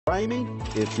Ramey,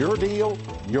 it's your deal,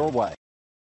 your way.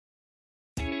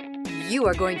 You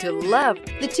are going to love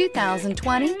the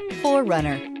 2020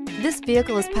 4Runner. This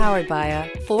vehicle is powered by a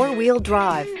 4-wheel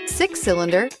drive,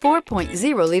 6-cylinder,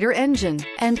 4.0-liter engine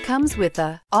and comes with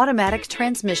a automatic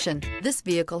transmission. This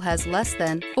vehicle has less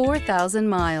than 4,000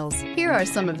 miles. Here are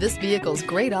some of this vehicle's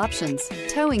great options: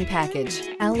 towing package,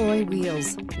 alloy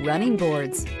wheels, running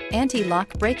boards,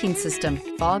 anti-lock braking system,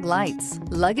 fog lights,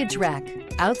 luggage rack,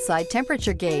 outside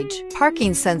temperature gauge,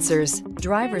 parking sensors,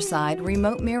 driver's side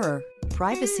remote mirror,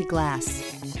 privacy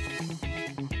glass.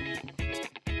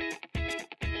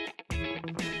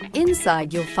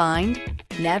 Inside you'll find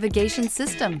navigation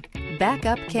system,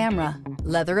 backup camera,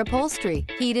 leather upholstery,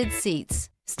 heated seats,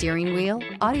 steering wheel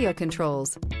audio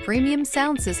controls, premium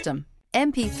sound system,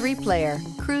 MP3 player,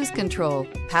 cruise control,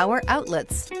 power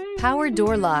outlets, power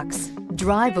door locks.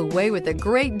 Drive away with a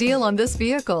great deal on this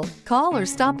vehicle. Call or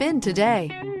stop in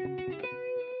today.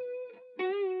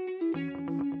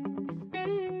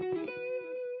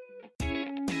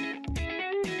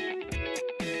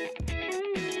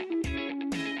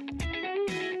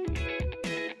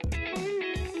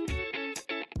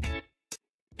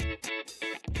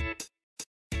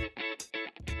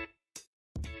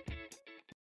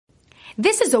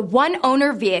 This is a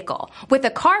one-owner vehicle with a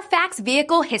Carfax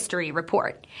Vehicle History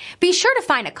Report. Be sure to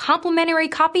find a complimentary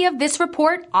copy of this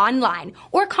report online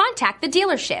or contact the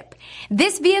dealership.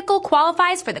 This vehicle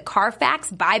qualifies for the Carfax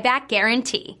Buyback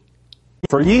Guarantee.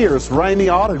 For years,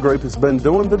 Ramey Auto Group has been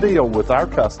doing the deal with our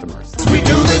customers. We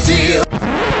do the deal.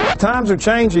 Times are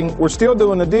changing. We're still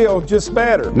doing the deal, just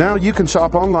better. Now you can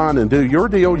shop online and do your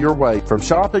deal your way, from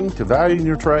shopping to valuing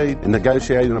your trade and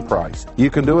negotiating a price. You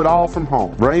can do it all from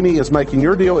home. Ramey is making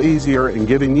your deal easier and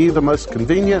giving you the most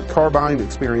convenient car buying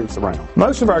experience around.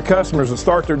 Most of our customers that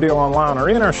start their deal online are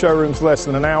in our showrooms less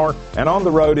than an hour and on the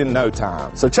road in no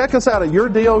time. So check us out at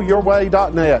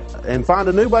yourdealyourway.net and find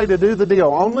a new way to do the deal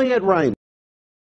only at Ramey.